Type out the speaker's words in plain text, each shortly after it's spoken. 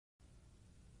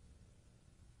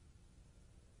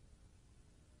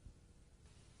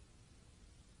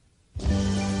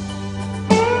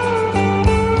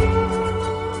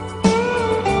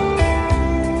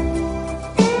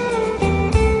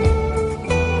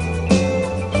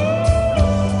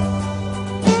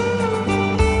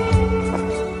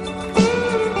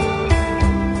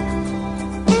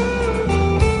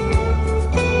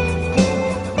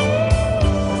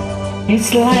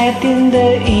It's light in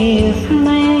the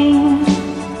evening.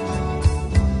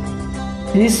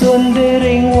 He's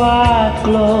wondering what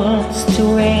clothes to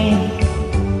wear.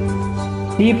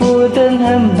 He put on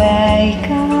her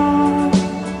makeup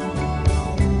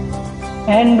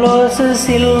and brushes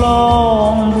his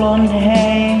long blonde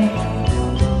hair.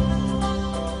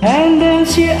 And then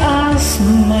she asked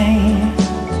me,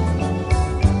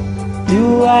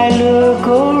 do I look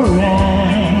alright?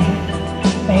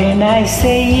 And I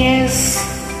say yes,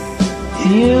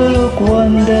 you look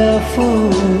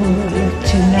wonderful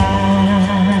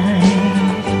tonight.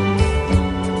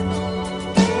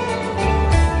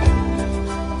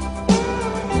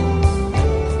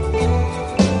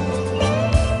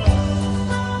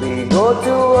 We go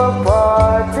to a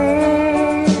party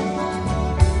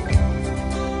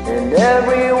and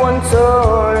everyone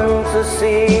turns to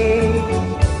see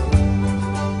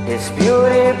this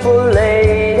beautiful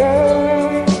lady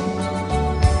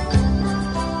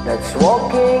that's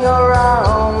walking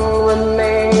around with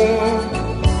me.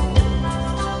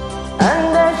 And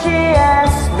then she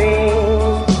asked me,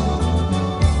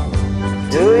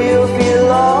 do you feel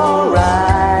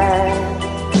alright?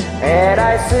 And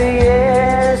I say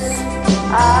yes,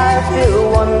 I feel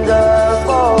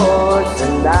wonderful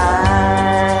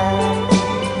tonight.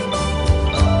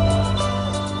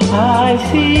 I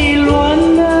feel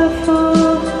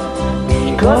wonderful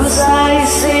because I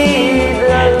see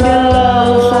the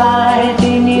love light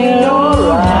in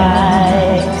your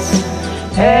eyes.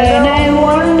 And I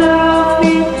wonder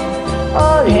if,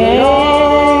 hey,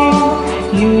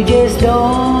 you just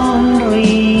don't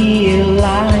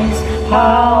realize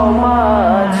how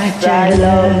much I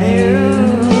love you.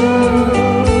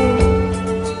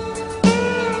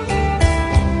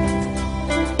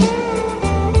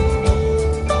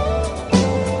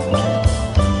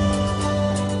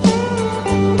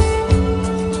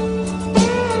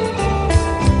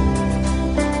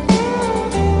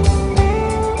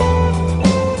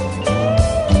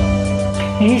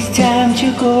 It's time to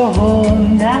go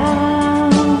home now,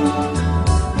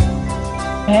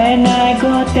 and I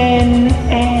got an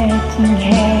aching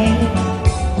head.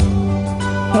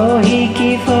 Oh, he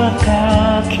gave her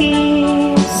car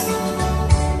keys,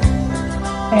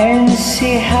 and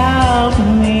she helped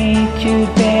me to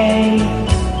bed.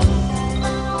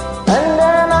 And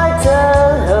then I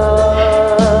tell her,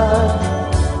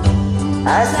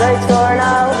 as I turn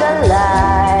out the light,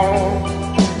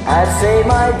 I say,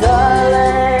 my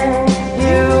darling,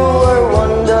 you were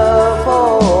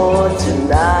wonderful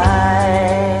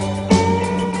tonight.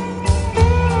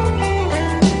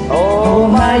 Oh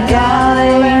my God.